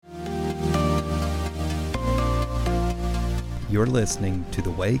You're listening to the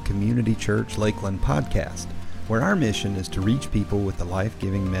Way Community Church Lakeland podcast, where our mission is to reach people with the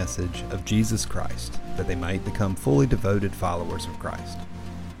life-giving message of Jesus Christ, that they might become fully devoted followers of Christ.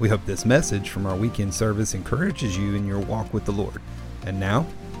 We hope this message from our weekend service encourages you in your walk with the Lord. And now,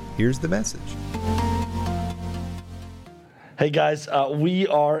 here's the message. Hey guys, we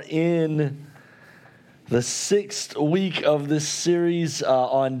are in the sixth week of this series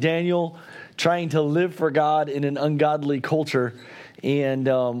on Daniel, trying to live for God in an ungodly culture. And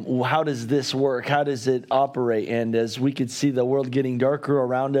how does this work? How does it operate? And as we could see the world getting darker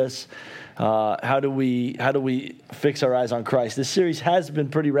around us, how do we fix our eyes on Christ? This series has been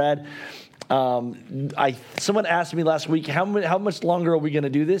pretty rad. Someone asked me last week, how much longer are we going to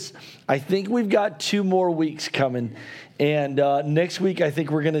do this? I think we've got 2 more weeks coming. And next week, I think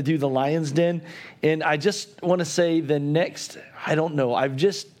we're going to do the Lion's Den. And I just want to say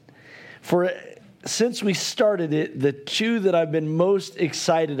since we started it, the 2 that I've been most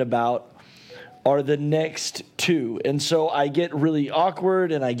excited about are the next 2. And so I get really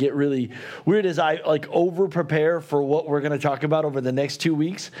awkward and I get really weird as I over prepare for what we're going to talk about over the next 2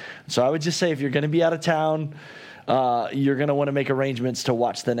 weeks. So I would just say, if you're going to be out of town, you're going to want to make arrangements to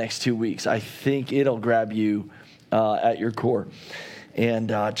watch the next 2 weeks. I think it'll grab you at your core.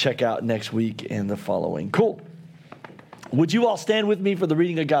 And check out next week and the following. Cool. Would you all stand with me for the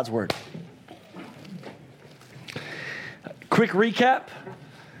reading of God's Word? Quick recap.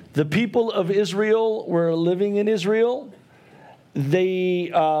 The people of Israel were living in Israel. They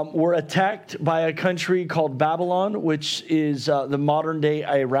were attacked by a country called Babylon, which is the modern-day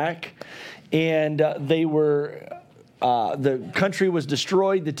Iraq. And the country was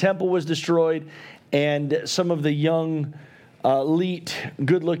destroyed, the temple was destroyed, and some of the young, elite,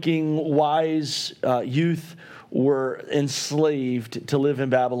 good-looking, wise youth were enslaved to live in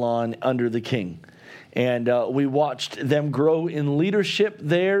Babylon under the king. And we watched them grow in leadership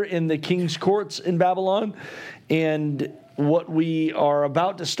there in the king's courts in Babylon. And what we are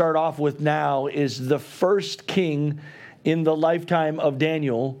about to start off with now is the first king in the lifetime of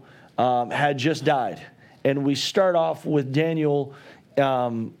Daniel had just died. And we start off with Daniel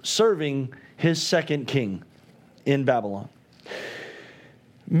serving his second king in Babylon.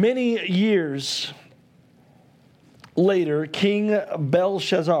 Many years later, King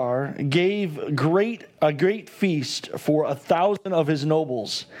Belshazzar gave a great feast for 1,000 of his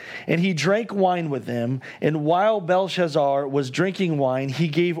nobles, and he drank wine with them. And while Belshazzar was drinking wine, he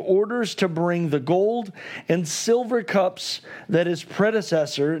gave orders to bring the gold and silver cups that his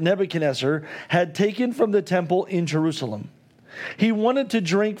predecessor, Nebuchadnezzar, had taken from the temple in Jerusalem. He wanted to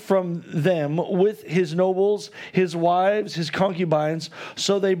drink from them with his nobles, his wives, his concubines.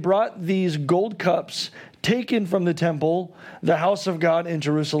 So they brought these gold cups taken from the temple, the house of God in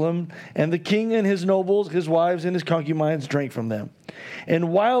Jerusalem, and the king and his nobles, his wives, and his concubines drank from them.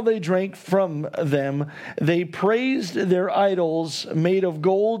 And while they drank from them, they praised their idols made of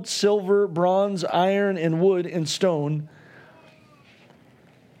gold, silver, bronze, iron, and wood and stone.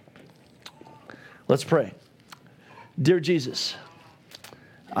 Let's pray. Dear Jesus,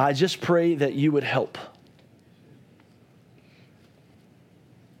 I just pray that you would help.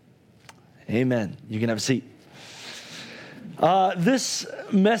 Amen. You can have a seat. This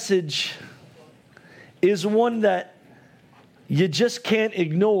message is one that you just can't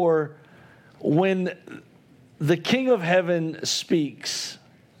ignore. When the King of Heaven speaks,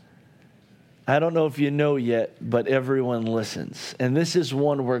 I don't know if you know yet, but everyone listens. And this is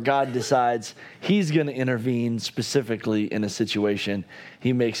one where God decides he's going to intervene specifically in a situation.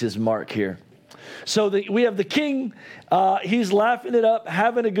 He makes his mark here. So we have the king. He's laughing it up,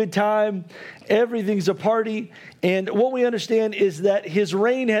 having a good time. Everything's a party. And what we understand is that his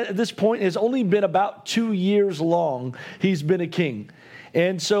reign at this point has only been about 2 years long. He's been a king.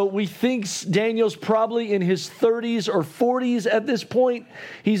 And so we think Daniel's probably in his 30s or 40s at this point.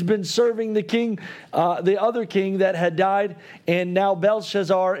 He's been serving the king, the other king that had died. And now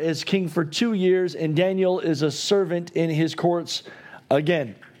Belshazzar is king for 2 years, and Daniel is a servant in his courts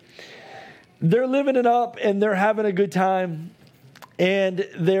again. They're living it up, and they're having a good time. And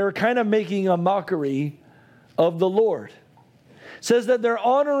they're kind of making a mockery of the Lord. It says that they're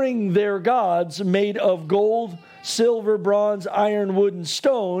honoring their gods made of gold, silver, bronze, iron, wood, and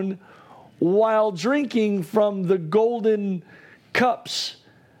stone, while drinking from the golden cups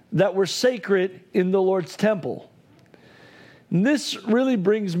that were sacred in the Lord's temple. And this really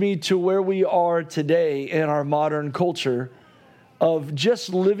brings me to where we are today in our modern culture of just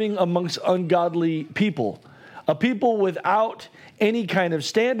living amongst ungodly people. A people without any kind of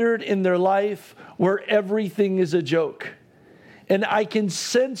standard in their life, where everything is a joke. And I can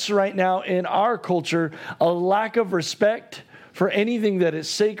sense right now in our culture a lack of respect for anything that is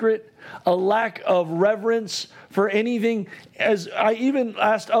sacred, a lack of reverence for anything. As I even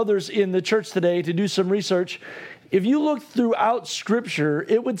asked others in the church today to do some research, if you look throughout Scripture,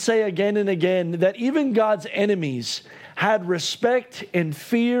 it would say again and again that even God's enemies had respect and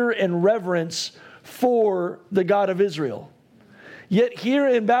fear and reverence for the God of Israel. Yet here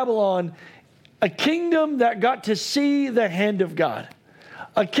in Babylon, a kingdom that got to see the hand of God,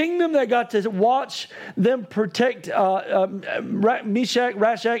 a kingdom that got to watch them protect Meshach,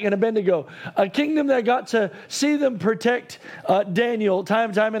 Rashach, and Abednego, a kingdom that got to see them protect Daniel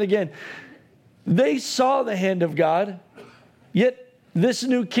time and again. They saw the hand of God, yet this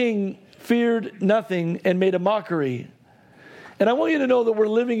new king feared nothing and made a mockery. And I want you to know that we're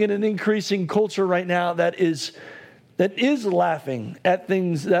living in an increasing culture right now that is laughing at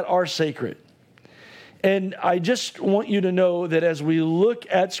things that are sacred. And I just want you to know that as we look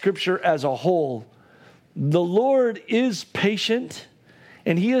at Scripture as a whole, the Lord is patient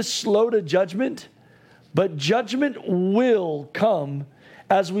and He is slow to judgment, but judgment will come,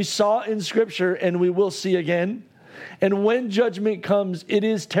 as we saw in Scripture and we will see again. And when judgment comes, it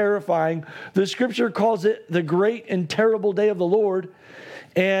is terrifying. The Scripture calls it the great and terrible day of the Lord.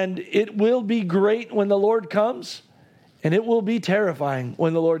 And it will be great when the Lord comes, and it will be terrifying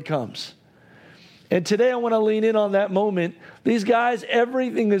when the Lord comes. And today I want to lean in on that moment. These guys,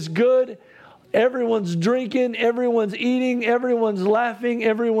 everything is good. Everyone's drinking, everyone's eating, everyone's laughing,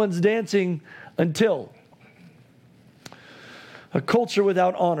 everyone's dancing, until a culture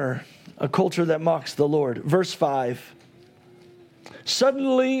without honor, a culture that mocks the Lord. Verse 5.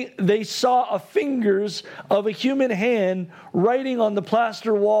 Suddenly they saw a fingers of a human hand writing on the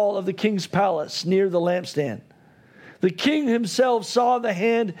plaster wall of the king's palace near the lampstand. The king himself saw the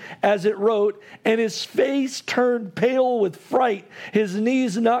hand as it wrote, and his face turned pale with fright. His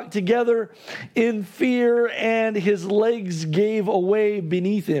knees knocked together in fear, and his legs gave away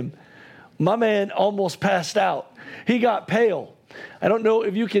beneath him. My man almost passed out. He got pale. I don't know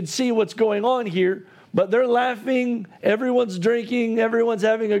if you can see what's going on here, but they're laughing, everyone's drinking, everyone's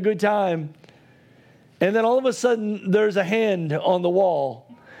having a good time. And then all of a sudden, there's a hand on the wall.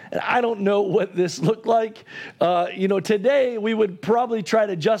 And I don't know what this looked like. Today we would probably try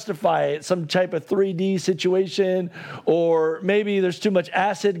to justify it, some type of 3D situation, or maybe there's too much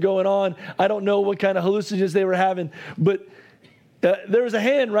acid going on. I don't know what kind of hallucinogens they were having, but there was a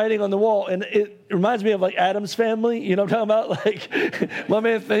hand writing on the wall, and it reminds me of like Adam's Family. You know what I'm talking about? Like my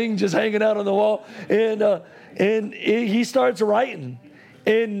man Thing just hanging out on the wall, and he starts writing,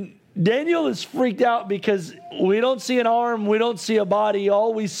 and Daniel is freaked out because we don't see an arm, we don't see a body.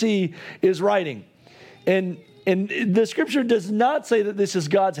 All we see is writing, and the Scripture does not say that this is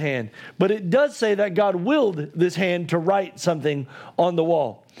God's hand, but it does say that God willed this hand to write something on the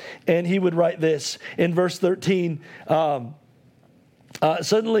wall, and He would write this in verse 13.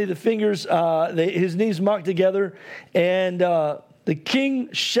 Suddenly the fingers, his knees mocked together, and the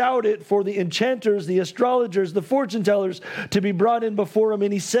king shouted for the enchanters, the astrologers, the fortune tellers to be brought in before him.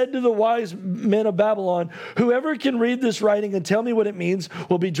 And he said to the wise men of Babylon, whoever can read this writing and tell me what it means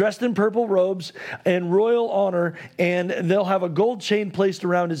will be dressed in purple robes and royal honor, and they'll have a gold chain placed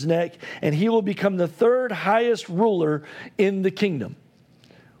around his neck, and he will become the third highest ruler in the kingdom.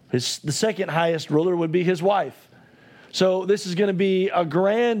 The second highest ruler would be his wife. So this is going to be a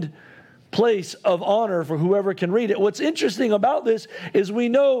grand place of honor for whoever can read it. What's interesting about this is we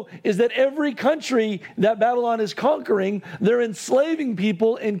know is that every country that Babylon is conquering, they're enslaving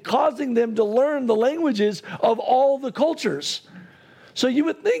people and causing them to learn the languages of all the cultures. So you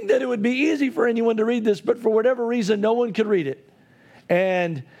would think that it would be easy for anyone to read this, but for whatever reason, no one could read it.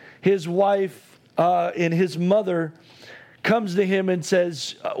 And his wife and his mother comes to him and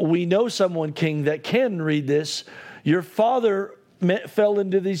says, we know someone, king, that can read this. Your father fell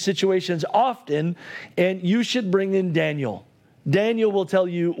into these situations often, and you should bring in Daniel. Daniel will tell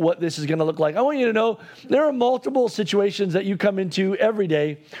you what this is going to look like. I want you to know there are multiple situations that you come into every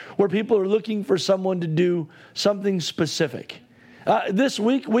day where people are looking for someone to do something specific. This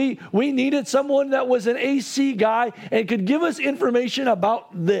week, we needed someone that was an AC guy and could give us information about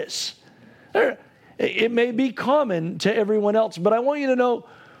this. It may be common to everyone else, but I want you to know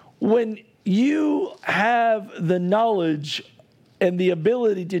when you have the knowledge and the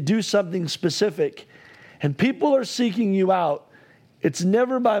ability to do something specific, and people are seeking you out, it's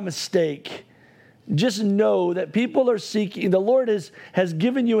never by mistake. Just know that people are seeking. The Lord has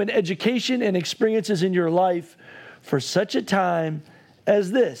given you an education and experiences in your life for such a time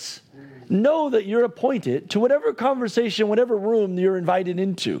as this. Know that you're appointed to whatever conversation, whatever room you're invited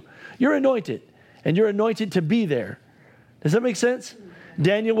into. You're anointed, and you're anointed to be there. Does that make sense?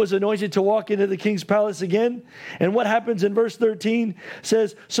 Daniel was anointed to walk into the king's palace again. And what happens in verse 13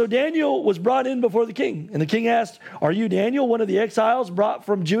 says, so Daniel was brought in before the king. And the king asked, are you Daniel, one of the exiles brought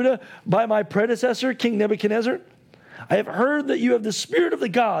from Judah by my predecessor, King Nebuchadnezzar? I have heard that you have the spirit of the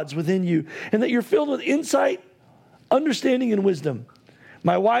gods within you, and that you're filled with insight, understanding, and wisdom.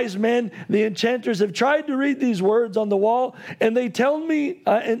 My wise men, the enchanters, have tried to read these words on the wall, and they tell me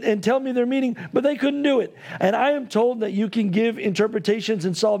and tell me their meaning, but they couldn't do it. And I am told that you can give interpretations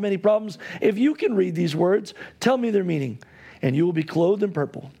and solve many problems. If you can read these words, tell me their meaning, and you will be clothed in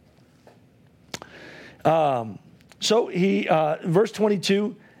purple. So he, verse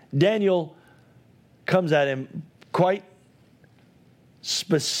 22, Daniel comes at him quite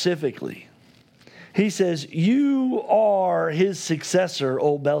specifically. He says, you are his successor,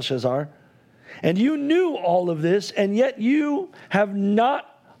 O Belshazzar, and you knew all of this, and yet you have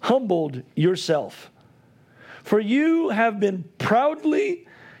not humbled yourself. For you have proudly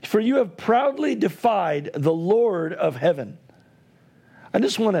defied the Lord of heaven. I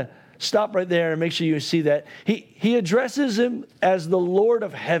just want to stop right there and make sure you see that. He addresses him as the Lord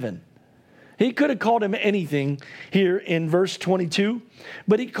of heaven. He could have called him anything here in verse 22,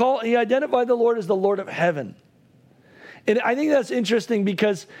 but he identified the Lord as the Lord of heaven. And I think that's interesting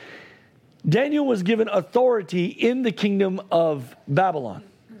because Daniel was given authority in the kingdom of Babylon.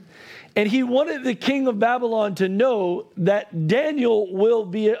 And he wanted the king of Babylon to know that Daniel will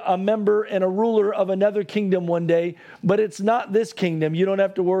be a member and a ruler of another kingdom one day, but it's not this kingdom. You don't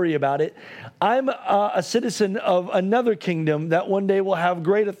have to worry about it. I'm a citizen of another kingdom that one day will have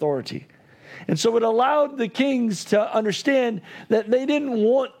great authority. And so it allowed the kings to understand that they didn't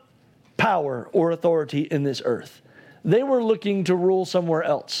want power or authority in this earth. They were looking to rule somewhere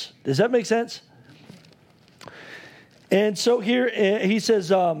else. Does that make sense? And so here he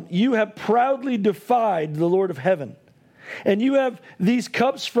says, you have proudly defied the Lord of heaven. And you have these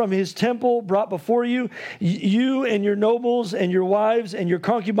cups from his temple brought before you. You and your nobles and your wives and your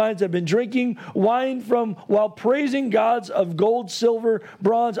concubines have been drinking wine from while praising gods of gold, silver,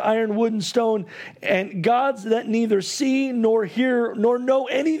 bronze, iron, wood, and stone, and gods that neither see nor hear nor know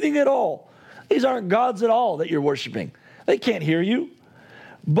anything at all. These aren't gods at all that you're worshiping. They can't hear you.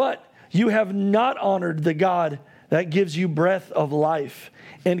 But you have not honored the God that gives you breath of life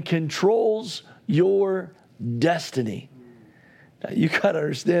and controls your destiny. Now, you got to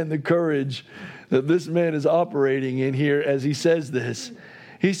understand the courage that this man is operating in here as he says this.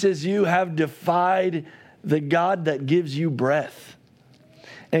 He says, you have defied the God that gives you breath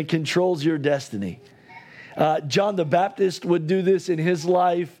and controls your destiny. John the Baptist would do this in his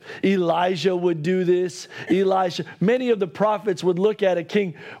life. Elijah would do this. Many of the prophets would look at a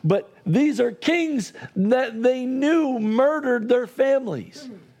king, but these are kings that they knew murdered their families.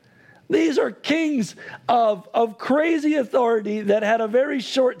 These are kings of crazy authority that had a very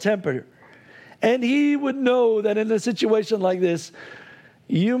short temper. And he would know that in a situation like this,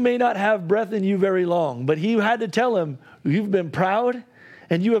 you may not have breath in you very long. But he had to tell him, you've been proud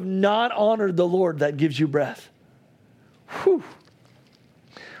and you have not honored the Lord that gives you breath. Whew.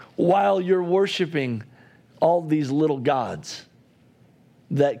 While you're worshiping all these little gods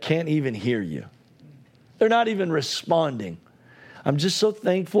that can't even hear you. They're not even responding. I'm just so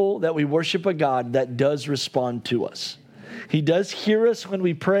thankful that we worship a God that does respond to us. He does hear us when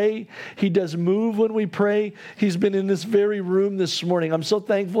we pray. He does move when we pray. He's been in this very room this morning. I'm so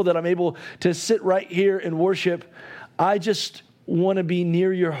thankful that I'm able to sit right here and worship. I just want to be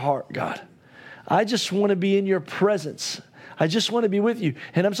near your heart, God. I just want to be in your presence. I just want to be with you.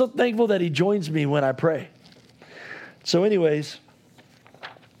 And I'm so thankful that he joins me when I pray. So anyways,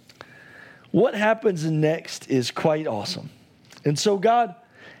 what happens next is quite awesome. And so God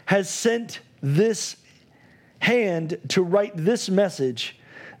has sent this hand to write this message.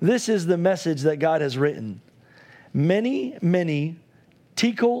 This is the message that God has written. Many, many,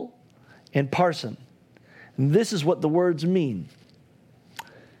 tekel, and parson. And this is what the words mean.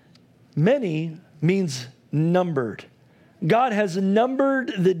 Many means numbered. God has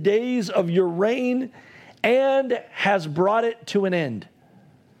numbered the days of your reign and has brought it to an end.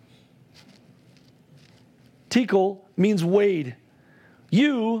 Tekel means weighed.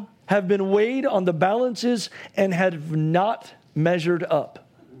 You have been weighed on the balances and have not measured up.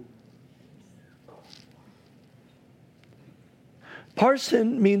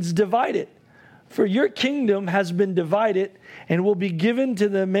 Parson means divided. For your kingdom has been divided and will be given to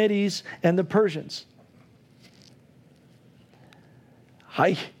the Medes and the Persians.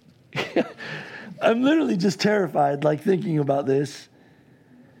 I'm literally just terrified, like thinking about this.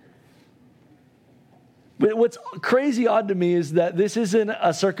 But what's crazy odd to me is that this isn't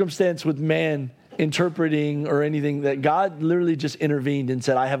a circumstance with man interpreting or anything, that God literally just intervened and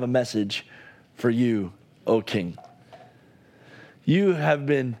said, I have a message for you, O king. You have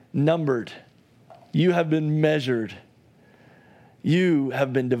been numbered. You have been measured. You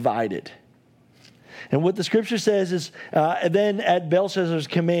have been divided. And what the scripture says is, then at Belshazzar's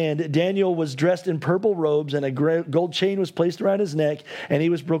command, Daniel was dressed in purple robes, and a gold chain was placed around his neck, and he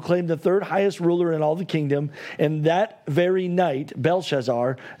was proclaimed the third highest ruler in all the kingdom. And that very night,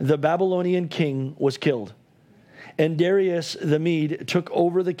 Belshazzar, the Babylonian king, was killed. And Darius the Mede took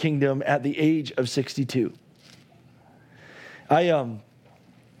over the kingdom at the age of 62. I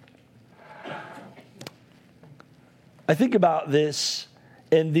think about this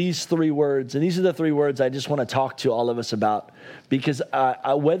in these three words, and these are the three words I just want to talk to all of us about, because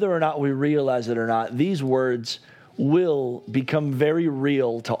whether or not we realize it or not, these words will become very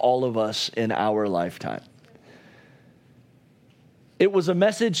real to all of us in our lifetime. It was a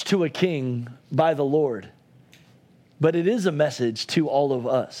message to a king by the Lord, but it is a message to all of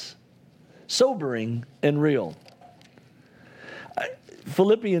us, sobering and real.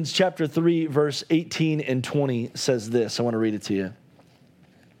 Philippians chapter 3, verse 18 and 20 says this. I want to read it to you.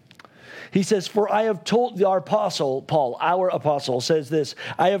 He says, for I have told, our apostle, Paul, our apostle, says this,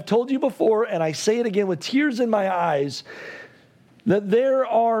 I have told you before, and I say it again with tears in my eyes, that there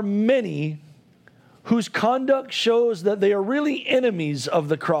are many whose conduct shows that they are really enemies of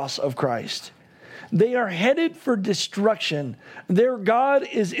the cross of Christ. They are headed for destruction. Their God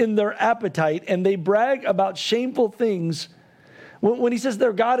is in their appetite, and they brag about shameful things. When he says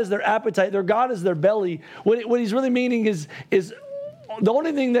their God is their appetite, their God is their belly, what he's really meaning is the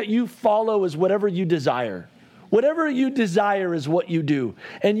only thing that you follow is whatever you desire. Whatever you desire is what you do.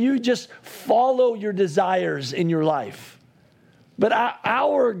 And you just follow your desires in your life. But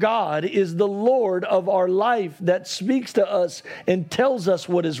our God is the Lord of our life that speaks to us and tells us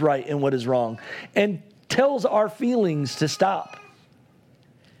what is right and what is wrong. And tells our feelings to stop.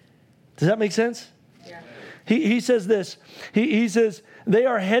 Does that make sense? Yeah. He says this. He says, they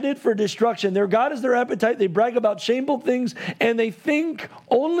are headed for destruction. Their God is their appetite. They brag about shameful things, and they think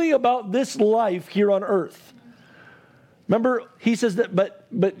only about this life here on earth. Remember, he says that,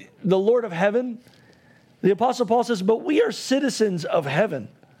 but the Lord of heaven, the Apostle Paul says, but we are citizens of heaven,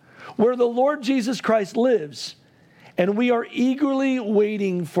 where the Lord Jesus Christ lives, and we are eagerly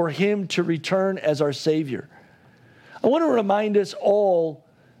waiting for him to return as our Savior. I want to remind us all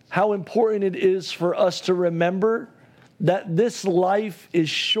how important it is for us to remember that this life is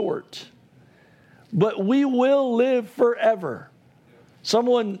short, but we will live forever.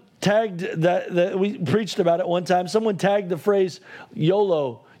 Someone tagged that we preached about it one time. Someone tagged the phrase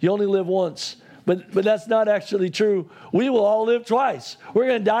YOLO, you only live once. But that's not actually true. We will all live twice. We're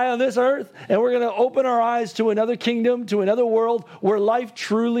going to die on this earth, and we're going to open our eyes to another kingdom, to another world where life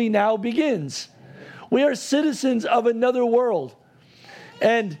truly now begins. We are citizens of another world.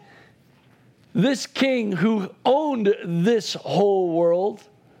 And this king who owned this whole world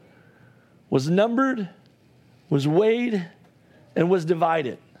was numbered, was weighed, and was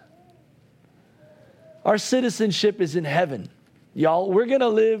divided. Our citizenship is in heaven. Y'all, we're going to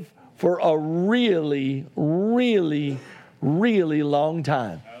live for a really, really, really long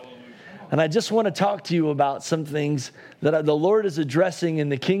time. And I just want to talk to you about some things that the Lord is addressing in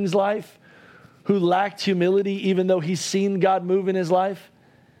the king's life, who lacked humility even though he's seen God move in his life,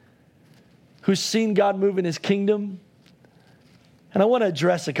 who's seen God move in his kingdom. And I want to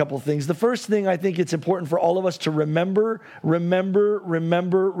address a couple of things. The first thing I think it's important for all of us to remember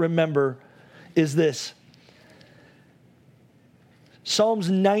is this. Psalms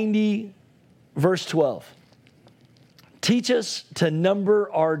 90, verse 12. Teach us to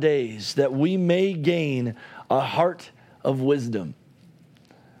number our days that we may gain a heart of wisdom.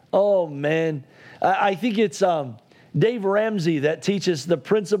 Oh, man. I think it's Dave Ramsey that teaches the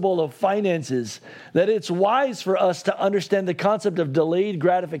principle of finances, that it's wise for us to understand the concept of delayed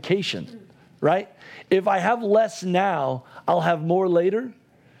gratification, right? If I have less now, I'll have more later.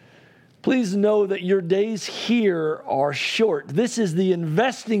 Please know that your days here are short. This is the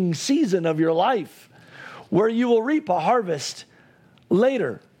investing season of your life where you will reap a harvest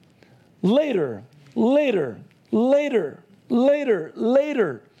later.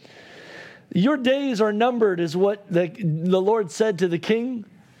 Your days are numbered is what the Lord said to the king.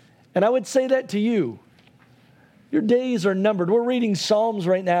 And I would say that to you. Your days are numbered. We're reading Psalms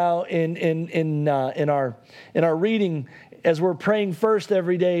right now in our reading as we're praying first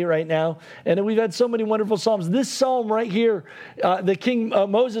every day right now. And we've had so many wonderful Psalms. This Psalm right here, the King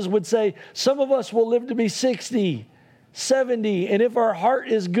Moses would say, some of us will live to be 60, 70, and if our heart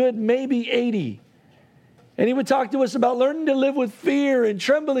is good, maybe 80. And he would talk to us about learning to live with fear and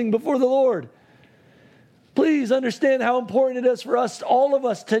trembling before the Lord. Please understand how important it is for us, all of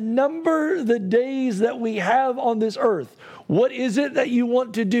us, to number the days that we have on this earth. What is it that you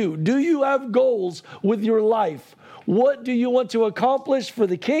want to do? Do you have goals with your life? What do you want to accomplish for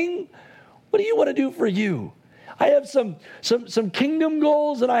the King? What do you want to do for you? I have some kingdom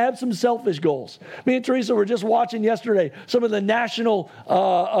goals, and I have some selfish goals. Me and Teresa were just watching yesterday some of the national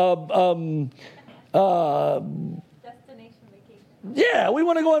yeah, we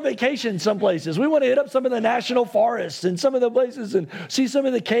want to go on vacation some places. We want to hit up some of the national forests and some of the places and see some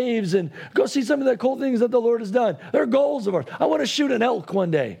of the caves and go see some of the cool things that the Lord has done. They're goals of ours. I want to shoot an elk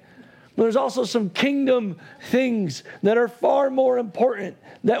one day. But there's also some kingdom things that are far more important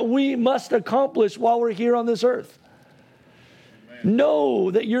that we must accomplish while we're here on this earth. Amen.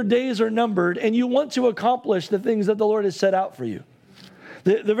 Know that your days are numbered and you want to accomplish the things that the Lord has set out for you.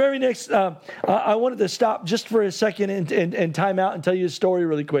 The very next, I wanted to stop just for a second and time out and tell you a story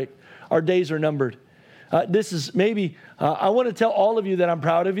really quick. Our days are numbered. This is maybe, I want to tell all of you that I'm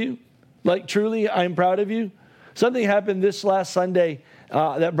proud of you. Like truly, I'm proud of you. Something happened this last Sunday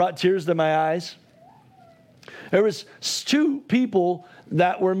that brought tears to my eyes. There was 2 people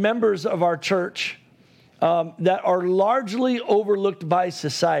that were members of our church that are largely overlooked by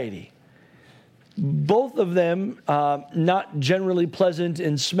society. Both of them not generally pleasant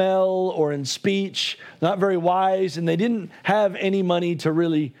in smell or in speech, not very wise, and they didn't have any money to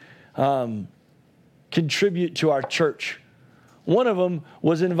really contribute to our church. One of them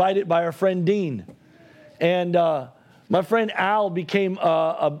was invited by our friend Dean, and my friend Al became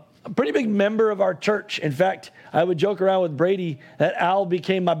a pretty big member of our church. In fact, I would joke around with Brady that Al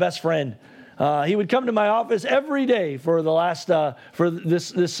became my best friend. He would come to my office every day for the last for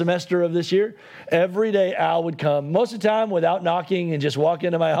this semester of this year. Every day Al would come, most of the time without knocking, and just walk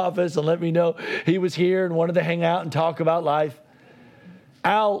into my office and let me know he was here and wanted to hang out and talk about life.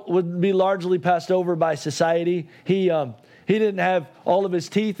 Al would be largely passed over by society. He didn't have all of his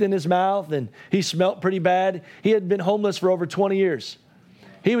teeth in his mouth, and he smelt pretty bad. He had been homeless for over 20 years.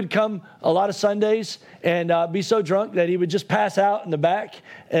 He would come a lot of Sundays and be so drunk that he would just pass out in the back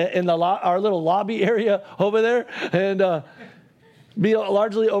in our little lobby area over there and be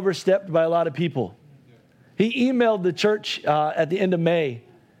largely overstepped by a lot of people. He emailed the church at the end of May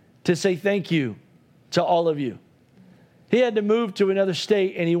to say thank you to all of you. He had to move to another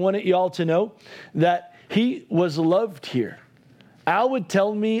state, and he wanted you all to know that he was loved here. Al would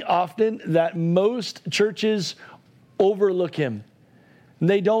tell me often that most churches overlook him.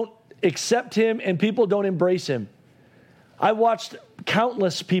 They don't accept him, and people don't embrace him. I watched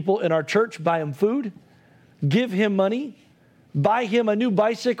countless people in our church buy him food, give him money, buy him a new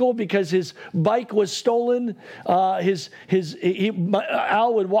bicycle because his bike was stolen. Al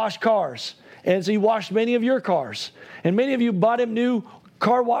would wash cars, and so he washed many of your cars. And many of you bought him new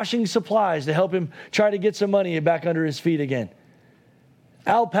car washing supplies to help him try to get some money back under his feet again.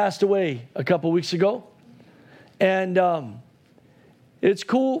 Al passed away a couple weeks ago, and it's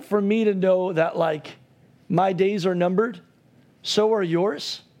cool for me to know that, like, my days are numbered. So are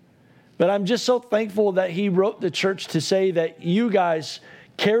yours. But I'm just so thankful that he wrote the church to say that you guys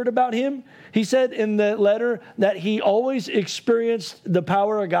cared about him. He said in the letter that he always experienced the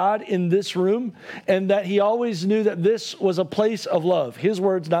power of God in this room, and that he always knew that this was a place of love. His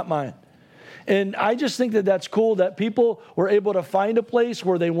words, not mine. And I just think that that's cool that people were able to find a place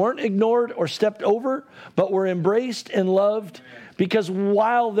where they weren't ignored or stepped over, but were embraced and loved. Because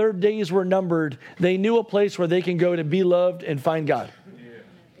while their days were numbered, they knew a place where they can go to be loved and find God.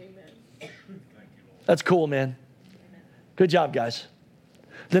 Yeah. Amen. That's cool, man. Good job, guys.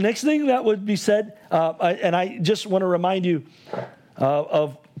 The next thing that would be said, and I just want to remind you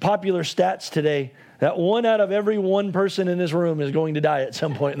of popular stats today, that 1 out of every 1 person in this room is going to die at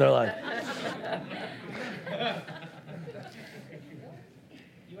some point in their life.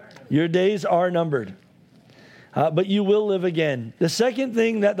 Your days are numbered. But you will live again. The second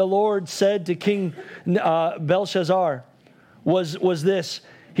thing that the Lord said to King Belshazzar was this.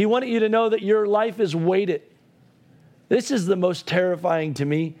 He wanted you to know that your life is weighted. This is the most terrifying to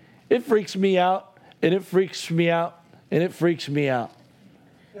me. It freaks me out, and it freaks me out, and it freaks me out.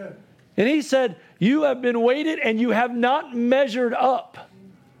 And he said, you have been weighted, and you have not measured up.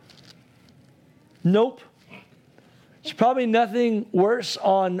 Nope. There's probably nothing worse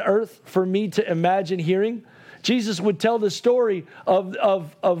on earth for me to imagine hearing. Jesus would tell the story of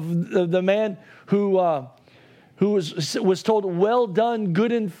the man who was told, well done,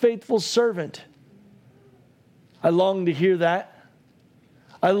 good and faithful servant. I long to hear that.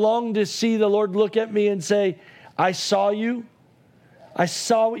 I long to see the Lord look at me and say, I saw you. I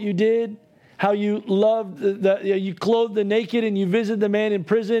saw what you did, how you loved, you clothed the naked and you visited the man in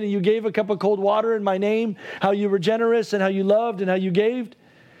prison and you gave a cup of cold water in my name, how you were generous and how you loved and how you gave.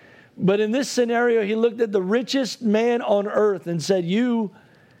 But in this scenario, he looked at the richest man on earth and said, you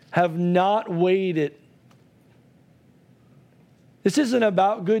have not weighed it. This isn't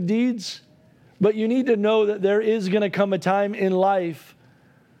about good deeds, but you need to know that there is going to come a time in life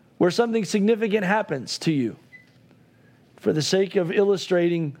where something significant happens to you. For the sake of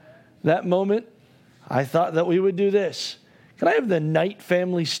illustrating that moment, I thought that we would do this. Can I have the Knight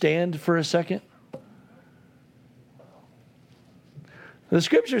family stand for a second? The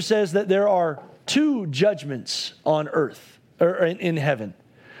scripture says that there are two judgments on earth, or in heaven.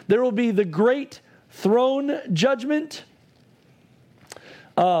 There will be the great throne judgment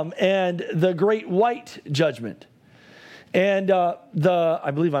and the great white judgment. And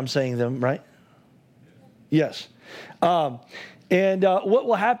I believe I'm saying them right. Yes. What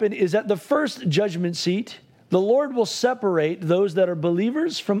will happen is at the first judgment seat, the Lord will separate those that are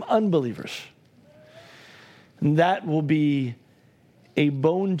believers from unbelievers. And that will be a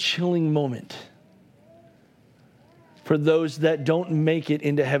bone-chilling moment for those that don't make it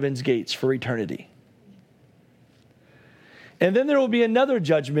into heaven's gates for eternity. And then there will be another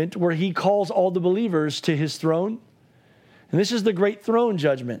judgment where he calls all the believers to his throne. And this is the great throne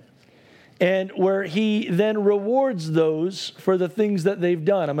judgment. And where he then rewards those for the things that they've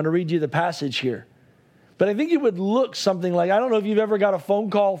done. I'm going to read you the passage here. But I think it would look something like, I don't know if you've ever got a phone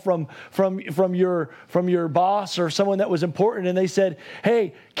call from your boss or someone that was important, and they said,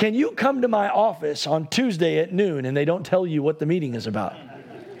 hey, can you come to my office on Tuesday at noon? And they don't tell you what the meeting is about.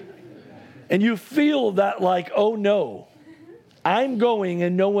 And you feel that like, oh no, I'm going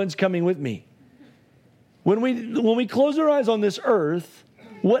and no one's coming with me. When we close our eyes on this earth,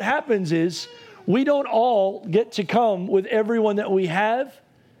 what happens is we don't all get to come with everyone that we have.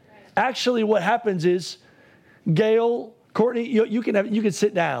 Actually, what happens is, Gail, Courtney, you can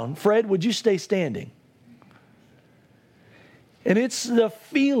sit down. Fred, would you stay standing? And it's the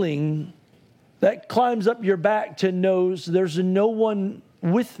feeling that climbs up your back to know there's no one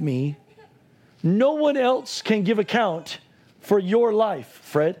with me. No one else can give account for your life,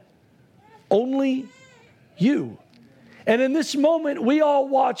 Fred. Only you. And in this moment, we all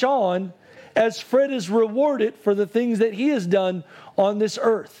watch on as Fred is rewarded for the things that he has done on this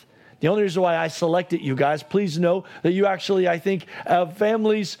earth. The only reason why I selected you guys, please know that you actually, I think, have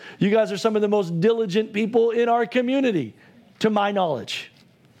families. You guys are some of the most diligent people in our community, to my knowledge.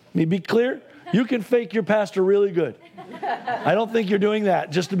 Let me be clear. You can fake your pastor really good. I don't think you're doing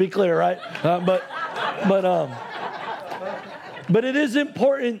that, just to be clear, right? But it is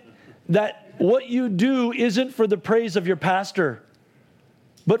important that what you do isn't for the praise of your pastor,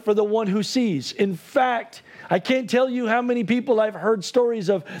 but for the one who sees. In fact, I can't tell you how many people I've heard stories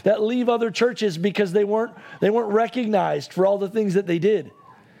of that leave other churches because they weren't recognized for all the things that they did.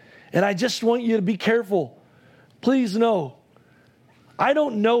 And I just want you to be careful. Please know, I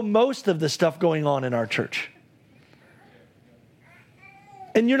don't know most of the stuff going on in our church.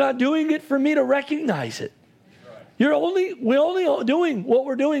 And you're not doing it for me to recognize it. We're only doing what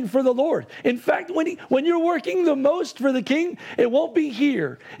we're doing for the Lord. In fact, when you're working the most for the King, it won't be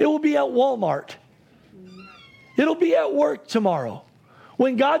here. It will be at Walmart. It'll be at work tomorrow.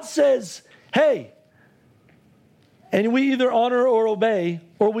 When God says, hey, and we either honor or obey,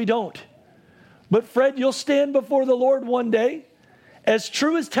 or we don't. But Fred, you'll stand before the Lord one day, as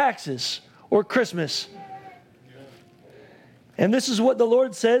true as taxes or Christmas. And this is what the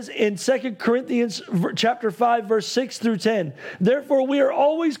Lord says in 2 Corinthians chapter 5, verse 6 through 10. Therefore, we are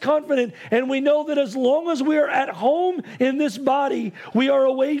always confident, and we know that as long as we are at home in this body, we are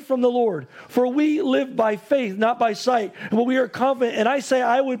away from the Lord. For we live by faith, not by sight. But we are confident, and I say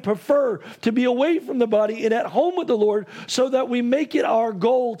I would prefer to be away from the body and at home with the Lord, so that we make it our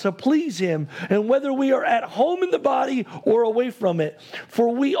goal to please Him, and whether we are at home in the body or away from it.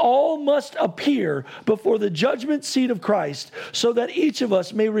 For we all must appear before the judgment seat of Christ, so that each of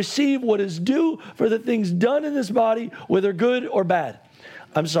us may receive what is due for the things done in this body, whether good or bad.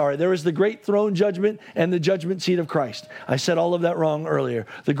 I'm sorry, there is the great throne judgment and the judgment seat of Christ. I said all of that wrong earlier.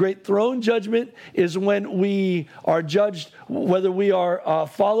 The great throne judgment is when we are judged whether we are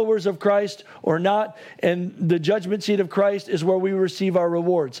followers of Christ or not. And the judgment seat of Christ is where we receive our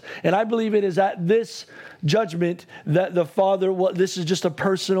rewards. And I believe it is at this judgment that the Father, this is just a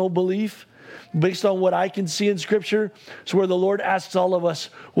personal belief, based on what I can see in Scripture, it's where the Lord asks all of us,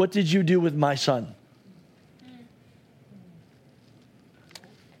 what did you do with my son?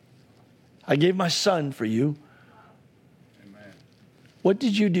 I gave my son for you. Amen. What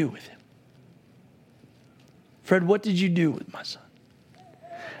did you do with him? Fred, what did you do with my son?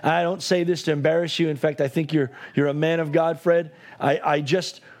 I don't say this to embarrass you. In fact, I think you're a man of God, Fred. I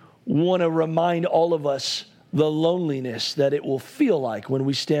just want to remind all of us the loneliness that it will feel like when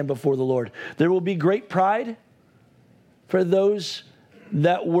we stand before the Lord. There will be great pride for those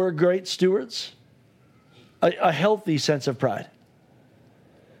that were great stewards, a healthy sense of pride.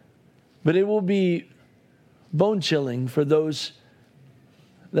 But it will be bone-chilling for those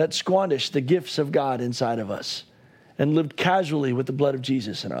that squandered the gifts of God inside of us and lived casually with the blood of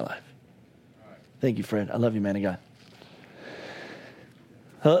Jesus in our life. Thank you, Fred. I love you, man of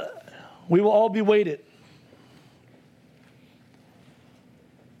God. We will all be weighted.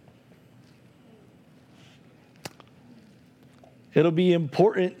 It'll be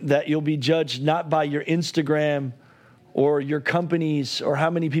important that you'll be judged not by your Instagram or your companies or how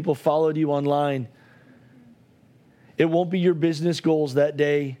many people followed you online. It won't be your business goals that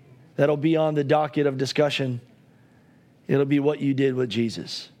day that'll be on the docket of discussion. It'll be what you did with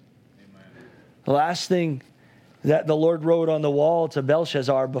Jesus. Amen. The last thing that the Lord wrote on the wall to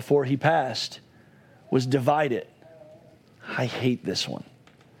Belshazzar before he passed was divide it. I hate this one.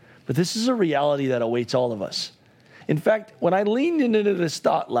 But this is a reality that awaits all of us. In fact, when I leaned into this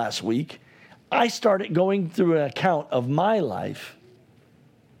thought last week, I started going through an account of my life.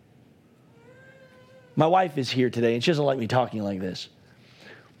 My wife is here today, and she doesn't like me talking like this.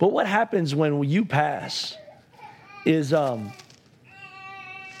 But what happens when you pass is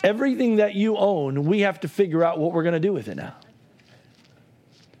everything that you own, we have to figure out what we're going to do with it now.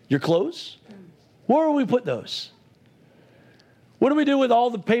 Your clothes? Where will we put those? What do we do with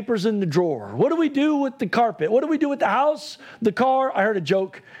all the papers in the drawer? What do we do with the carpet? What do we do with the house, the car? I heard a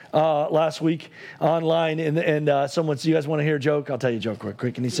joke last week online, and someone said, "You guys want to hear a joke?" I'll tell you a joke real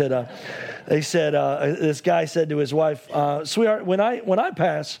quick. And he said, this guy said to his wife, "Sweetheart, when I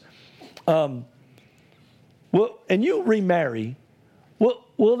pass, and you remarry,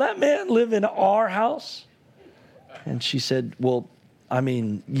 will that man live in our house?" And she said, "Well, I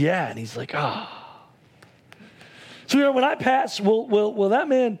mean, yeah." And he's like, "Ah." So when I pass, will that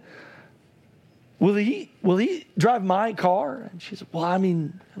man, will he drive my car? And she said, "Well, I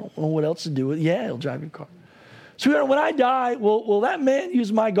mean, I don't know what else to do with it." "Yeah, he'll drive your car." "So when I die, will that man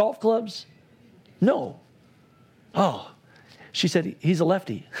use my golf clubs?" "No." "Oh." She said, "He's a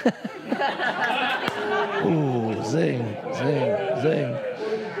lefty." Ooh, zing, zing, zing,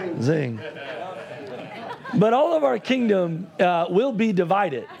 zing. But all of our kingdom will be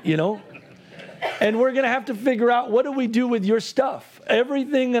divided, you know. And we're going to have to figure out, what do we do with your stuff?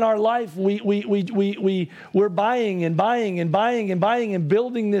 Everything in our life, we're buying and buying and buying and buying and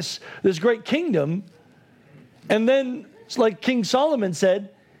building this great kingdom. And then, it's like King Solomon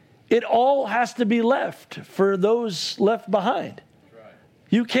said, it all has to be left for those left behind. Right.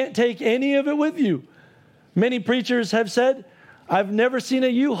 You can't take any of it with you. Many preachers have said, "I've never seen a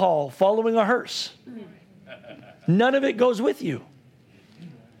U-Haul following a hearse." None of it goes with you.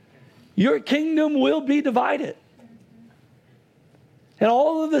 Your kingdom will be divided. And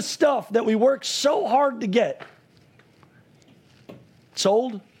all of the stuff that we work so hard to get,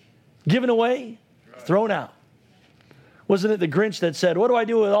 sold, given away, thrown out. Wasn't it the Grinch that said, "What do I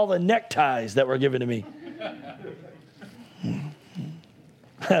do with all the neckties that were given to me?"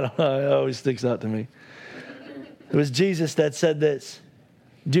 I don't know, it always sticks out to me. It was Jesus that said this: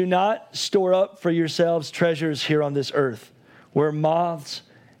 "Do not store up for yourselves treasures here on this earth, where moths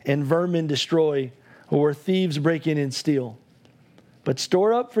and vermin destroy, or where thieves break in and steal. But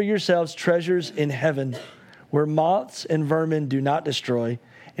store up for yourselves treasures in heaven, where moths and vermin do not destroy,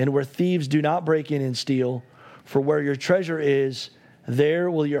 and where thieves do not break in and steal. For where your treasure is,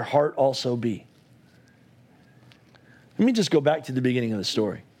 there will your heart also be." Let me just go back to the beginning of the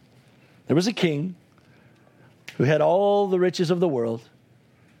story. There was a king who had all the riches of the world,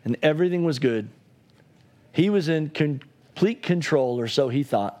 and everything was good. He was in complete control, or so he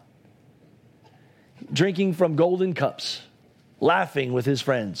thought. Drinking from golden cups, laughing with his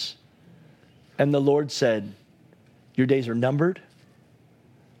friends. And the Lord said, "Your days are numbered,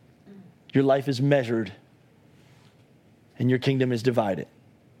 your life is measured, and your kingdom is divided."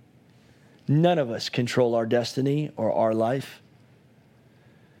 None of us control our destiny or our life.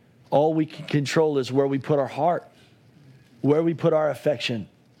 All we can control is where we put our heart, where we put our affection.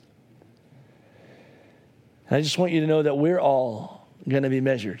 And I just want you to know that we're all going to be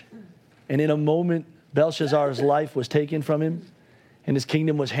measured. And in a moment, Belshazzar's life was taken from him, and his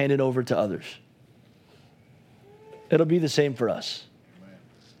kingdom was handed over to others. It'll be the same for us.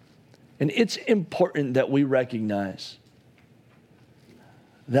 And it's important that we recognize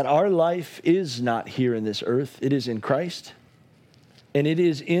that our life is not here in this earth. It is in Christ, and it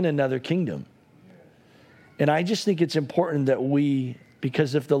is in another kingdom. And I just think it's important that we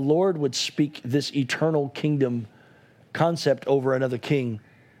Because if the Lord would speak this eternal kingdom concept over another king,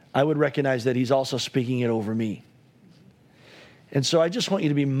 I would recognize that he's also speaking it over me. And so I just want you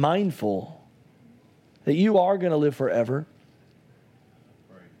to be mindful that you are going to live forever.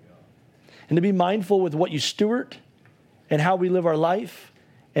 And to be mindful with what you steward and how we live our life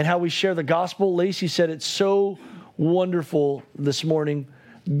and how we share the gospel. Lacey said it's so wonderful this morning.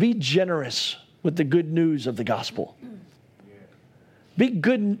 Be generous with the good news of the gospel.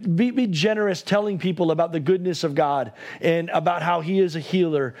 Be generous telling people about the goodness of God and about how he is a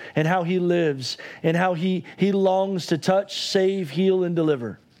healer and how he lives and how he longs to touch, save, heal, and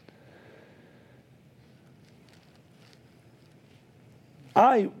deliver.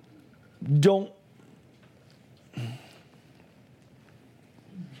 I'm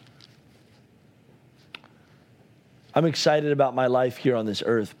excited about my life here on this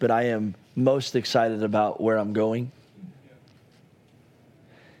earth, but I am most excited about where I'm going.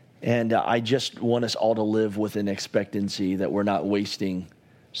 And I just want us all to live with an expectancy that we're not wasting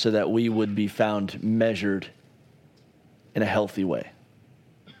so that we would be found measured in a healthy way.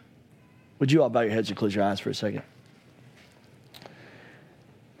 Would you all bow your heads and close your eyes for a second?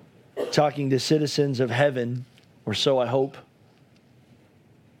 Talking to citizens of heaven, or so I hope.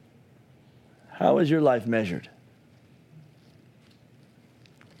 How is your life measured?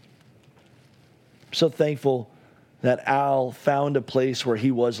 I'm so thankful that Al found a place where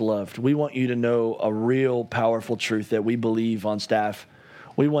he was loved. We want you to know a real powerful truth that we believe on staff.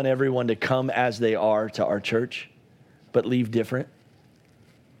 We want everyone to come as they are to our church, but leave different.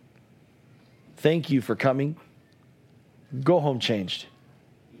 Thank you for coming. Go home changed.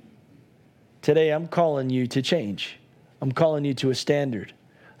 Today I'm calling you to change. I'm calling you to a standard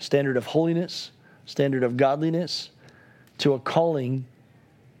of holiness, standard of godliness, to a calling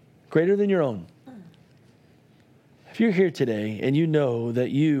greater than your own. If you're here today and you know that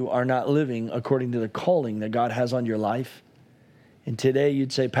you are not living according to the calling that God has on your life, and today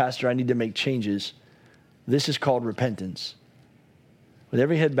you'd say, Pastor, I need to make changes, this is called repentance. With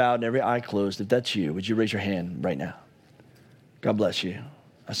every head bowed and every eye closed, if that's you, would you raise your hand right now? God bless you.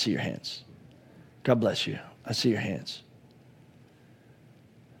 I see your hands. God bless you. I see your hands.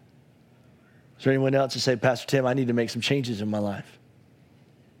 Is there anyone else to say, Pastor Tim, I need to make some changes in my life?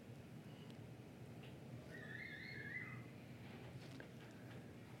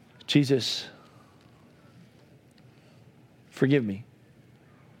 Jesus, forgive me.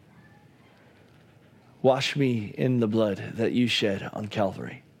 Wash me in the blood that you shed on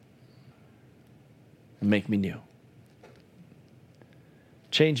Calvary and make me new.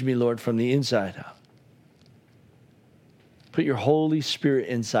 Change me, Lord, from the inside out. Put your Holy Spirit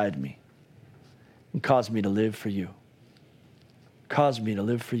inside me and cause me to live for you. Cause me to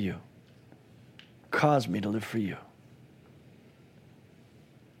live for you. Cause me to live for you.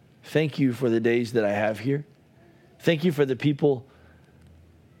 Thank you for the days that I have here. Thank you for the people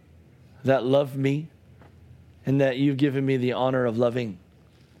that love me and that you've given me the honor of loving.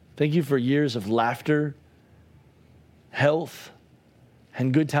 Thank you for years of laughter, health,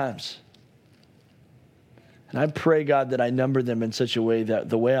 and good times. And I pray, God, that I number them in such a way that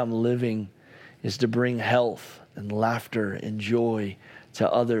the way I'm living is to bring health and laughter and joy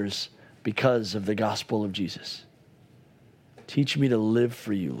to others because of the gospel of Jesus. Teach me to live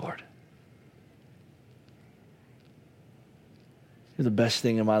for you, Lord. You're the best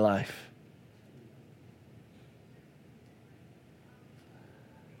thing in my life.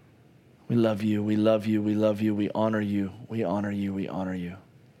 We love you, we love you, we love you, we honor you, we honor you, we honor you.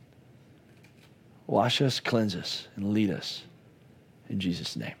 Wash us, cleanse us, and lead us in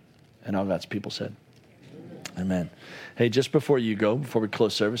Jesus' name. And all God's people said, amen. Hey, just before you go, before we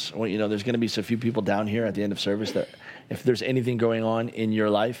close service, I want you to know there's going to be so few people down here at the end of service that if there's anything going on in your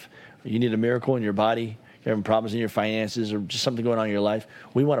life, or you need a miracle in your body, you're having problems in your finances, or just something going on in your life,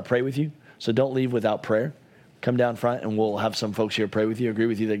 we want to pray with you. So don't leave without prayer. Come down front, and we'll have some folks here pray with you, agree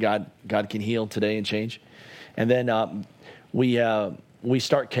with you that God can heal today and change. And then we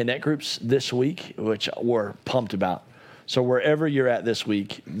start connect groups this week, which we're pumped about. So wherever you're at this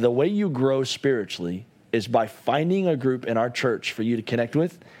week, the way you grow spiritually is by finding a group in our church for you to connect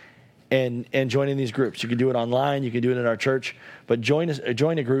with and joining these groups. You can do it online, you can do it in our church, but join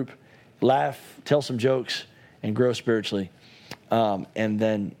a group, laugh, tell some jokes, and grow spiritually. And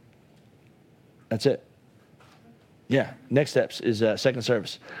then that's it. Yeah, next steps is second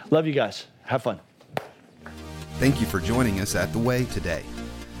service. Love you guys. Have fun. Thank you for joining us at The Way today.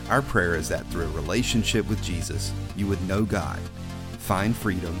 Our prayer is that through a relationship with Jesus, you would know God, find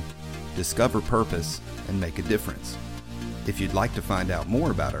freedom, discover purpose, and make a difference. If you'd like to find out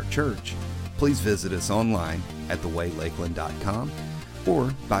more about our church, please visit us online at thewaylakeland.com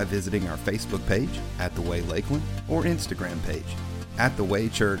or by visiting our Facebook page, At The Way Lakeland, or Instagram page, At The Way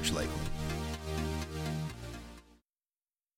Church Lakeland.